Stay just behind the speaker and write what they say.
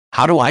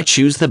How do I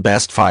choose the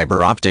best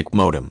fiber optic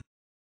modem?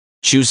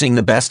 Choosing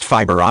the best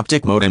fiber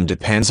optic modem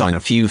depends on a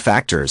few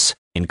factors,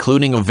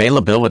 including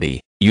availability,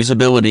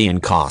 usability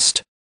and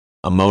cost.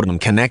 A modem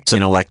connects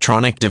an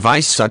electronic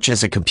device such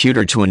as a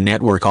computer to a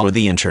network or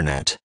the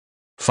internet.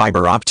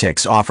 Fiber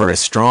optics offer a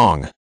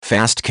strong,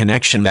 fast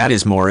connection that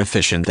is more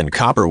efficient than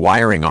copper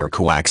wiring or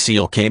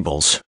coaxial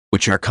cables,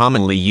 which are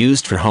commonly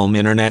used for home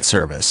internet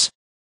service.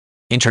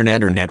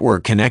 Internet or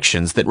network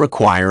connections that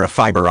require a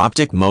fiber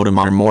optic modem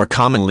are more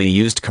commonly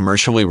used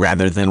commercially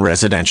rather than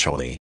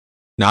residentially.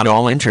 Not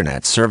all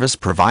internet service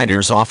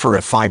providers offer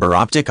a fiber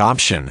optic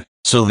option,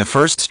 so the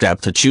first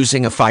step to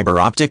choosing a fiber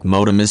optic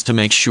modem is to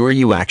make sure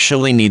you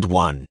actually need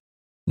one.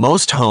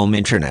 Most home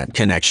internet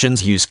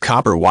connections use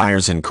copper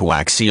wires and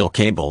coaxial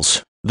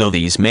cables, though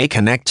these may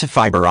connect to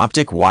fiber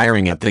optic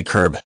wiring at the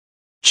curb.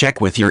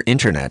 Check with your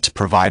internet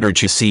provider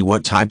to see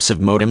what types of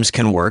modems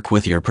can work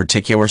with your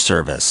particular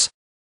service.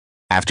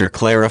 After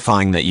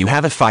clarifying that you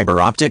have a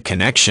fiber optic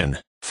connection,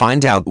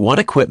 find out what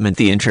equipment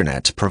the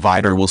internet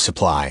provider will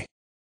supply.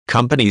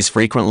 Companies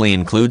frequently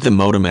include the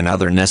modem and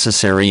other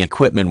necessary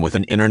equipment with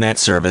an internet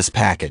service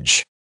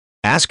package.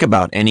 Ask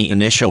about any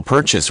initial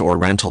purchase or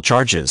rental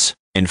charges,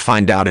 and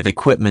find out if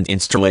equipment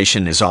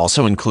installation is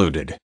also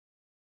included.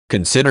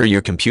 Consider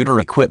your computer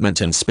equipment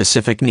and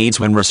specific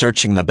needs when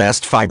researching the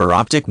best fiber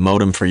optic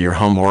modem for your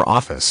home or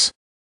office.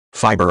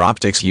 Fiber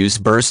optics use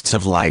bursts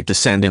of light to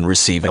send and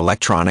receive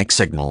electronic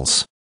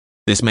signals.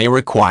 This may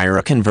require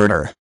a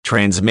converter,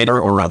 transmitter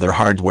or other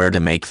hardware to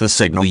make the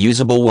signal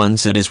usable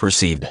once it is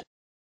received.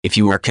 If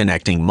you are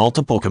connecting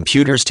multiple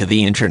computers to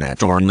the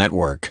internet or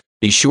network,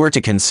 be sure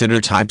to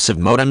consider types of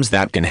modems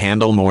that can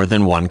handle more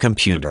than one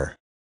computer.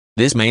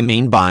 This may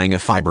mean buying a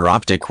fiber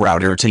optic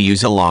router to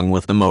use along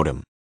with the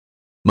modem.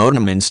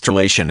 Modem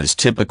installation is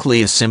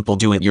typically a simple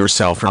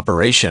do-it-yourself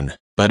operation,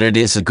 but it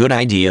is a good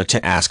idea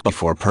to ask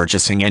before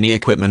purchasing any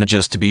equipment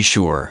just to be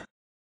sure.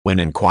 When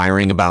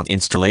inquiring about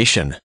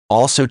installation,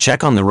 also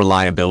check on the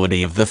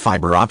reliability of the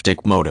fiber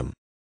optic modem.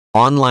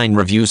 Online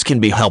reviews can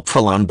be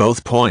helpful on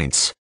both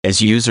points,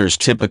 as users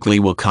typically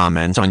will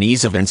comment on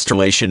ease of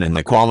installation and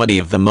the quality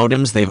of the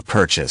modems they've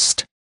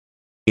purchased.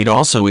 It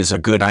also is a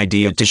good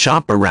idea to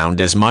shop around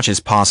as much as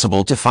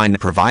possible to find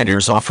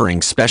providers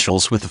offering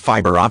specials with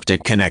fiber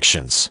optic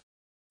connections.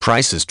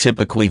 Prices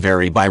typically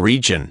vary by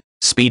region,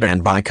 speed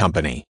and by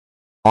company.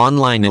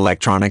 Online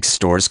electronics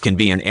stores can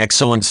be an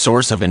excellent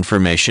source of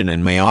information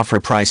and may offer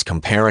price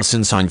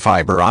comparisons on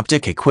fiber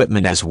optic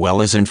equipment as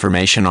well as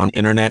information on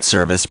internet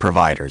service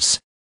providers.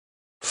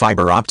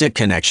 Fiber optic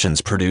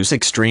connections produce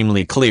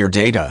extremely clear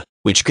data,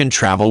 which can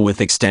travel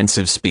with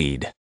extensive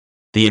speed.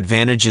 The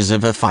advantages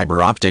of a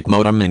fiber optic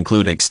modem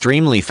include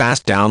extremely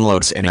fast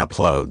downloads and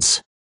uploads.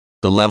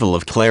 The level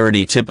of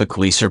clarity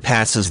typically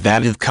surpasses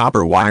that of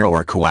copper wire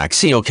or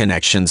coaxial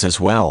connections as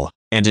well,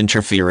 and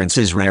interference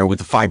is rare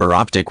with fiber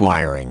optic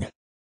wiring.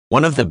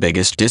 One of the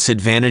biggest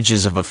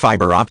disadvantages of a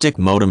fiber optic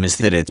modem is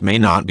that it may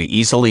not be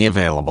easily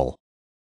available.